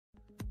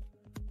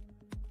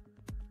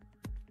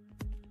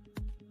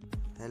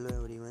Hello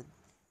everyone,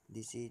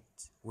 this is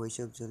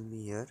Vaishabh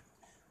Jalmi here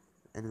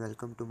and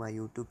welcome to my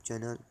YouTube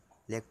channel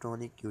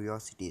Electronic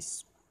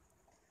Curiosities.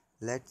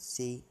 Let's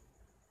see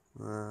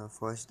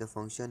first the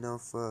function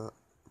of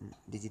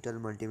digital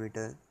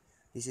multimeter.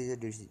 This is a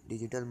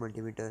digital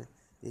multimeter.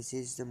 This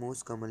is the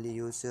most commonly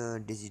used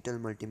digital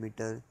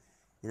multimeter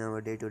in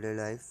our day-to-day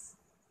life.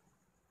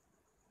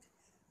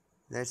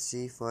 Let's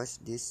see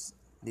first this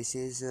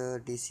is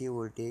DC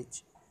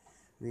voltage.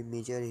 We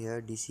measure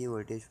here DC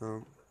voltage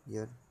from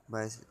here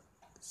by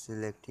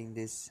selecting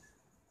this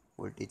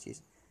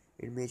voltages.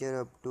 It measure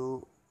up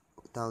to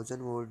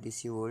 1000 volt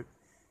DC volt.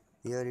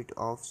 Here it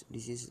offs.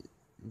 This is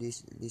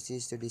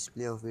the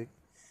display of it,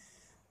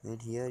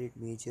 and here it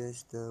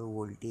measures the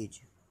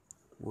voltage.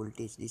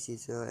 This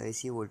is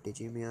AC voltage.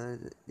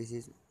 Here this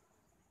is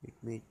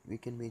we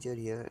can measure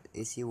here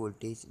AC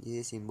voltage. This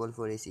is symbol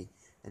for AC,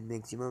 and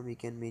maximum we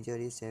can measure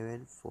is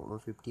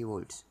 750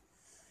 volts.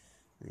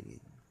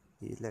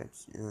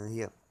 Let's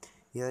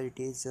here it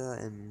is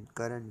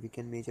current. We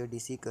can measure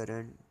DC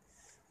current.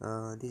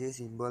 This is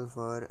symbol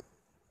for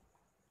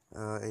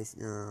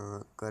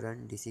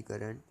current, DC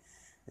current,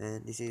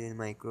 and this is in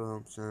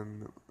micro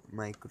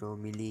micro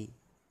milli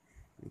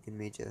we can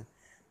measure.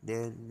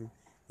 Then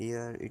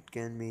here it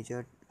can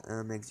measure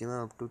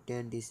maximum up to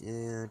 10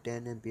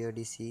 ampere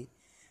DC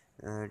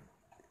uh,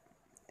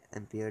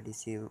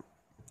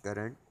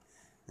 current.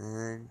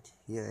 And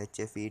here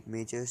HFE, it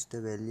measures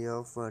the value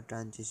of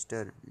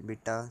transistor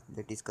beta,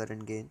 that is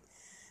current gain.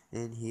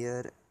 And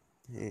here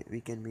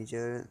we can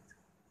measure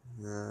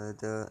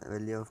the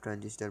value of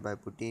transistor by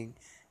putting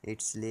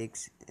its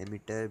legs,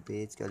 emitter,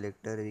 base,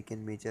 collector. We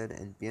can measure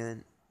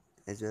NPN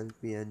as well,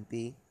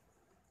 PNP.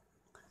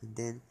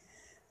 Then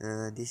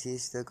this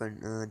is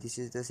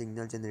the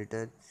signal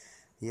generator.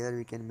 Here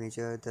we can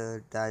measure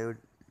the diode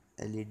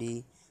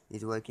LED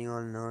is working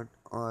or not,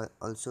 or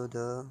also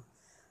the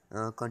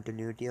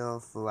continuity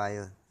of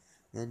wire.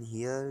 And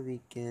here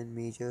we can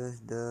measure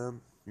the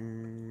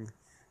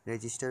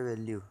resistor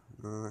value.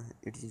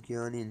 It is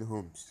given in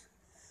ohms.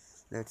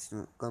 Let's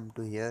come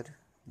to here.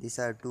 These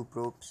are two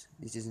probes.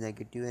 This is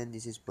negative and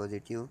this is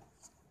positive.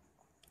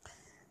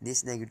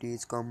 This negative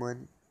is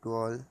common to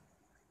all,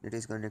 that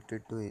is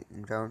connected to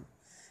ground,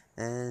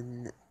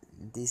 and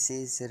this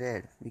is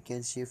red. We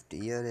can shift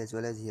here as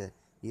well as here.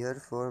 Here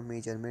for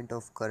measurement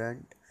of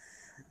current,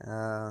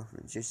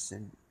 just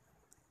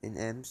in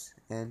amps,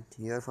 and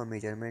here for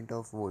measurement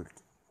of volt.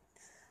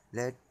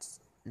 Let's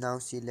now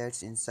see.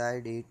 Let's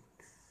inside it.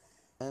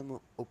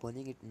 I'm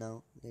opening it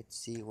now. Let's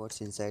see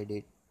what's inside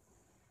it.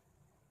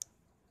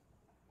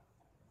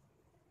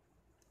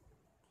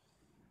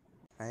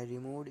 I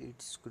removed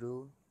its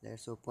screw.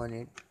 Let's open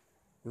it.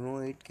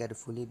 Remove it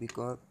carefully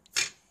because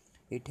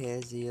it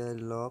has here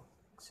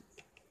locks.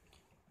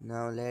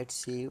 Now let's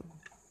see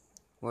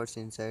what's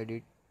inside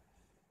it.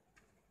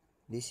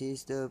 This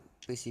is the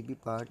PCB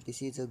part.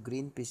 This is a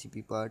green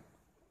PCB part.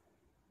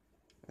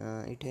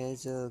 It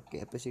has a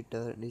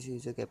capacitor. This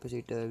is a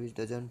capacitor which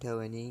doesn't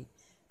have any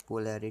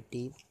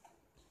polarity.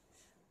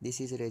 This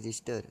is a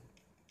resistor.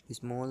 The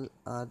small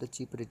are the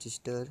chip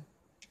resistor.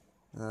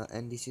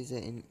 And this is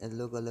in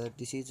yellow color.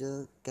 This is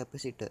a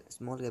capacitor,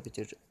 small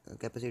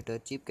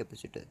capacitor, cheap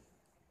capacitor.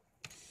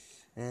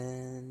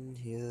 And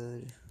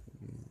here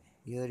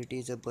it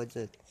is a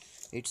buzzer.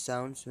 It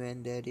sounds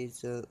when there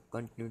is a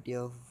continuity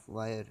of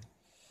wire.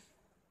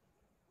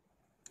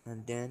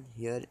 And then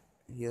here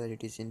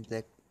it is in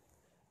black.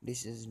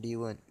 This is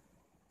D1.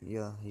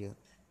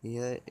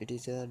 Here it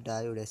is a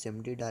diode,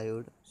 SMD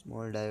diode,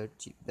 small diode,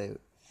 cheap diode.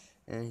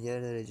 And here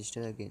the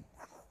resistor again.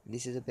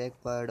 This is the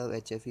back part of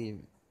HFE,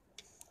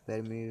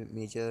 where we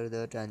measure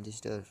the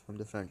transistor from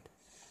the front.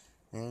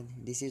 And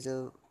this is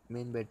a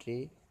main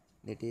battery,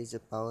 that is a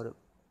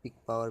peak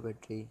power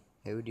battery,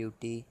 heavy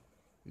duty,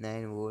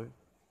 9 volt.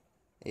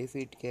 If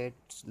it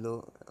gets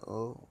low,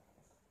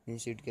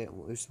 means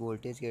its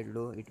voltage get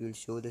low, it will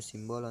show the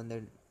symbol on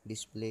the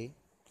display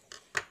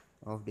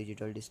of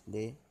digital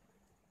display.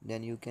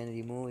 Then you can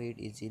remove it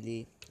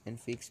easily and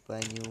fix by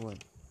new one.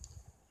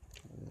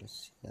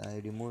 Yes,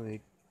 I remove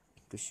it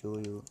to show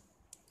you.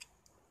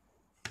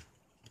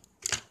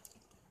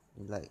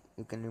 Like,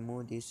 you can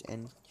remove this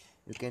and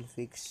you can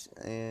fix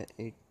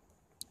it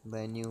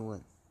by new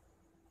one.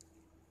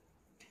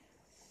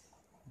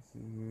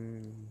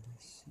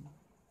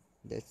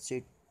 That's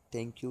it.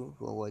 Thank you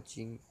for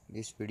watching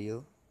this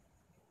video.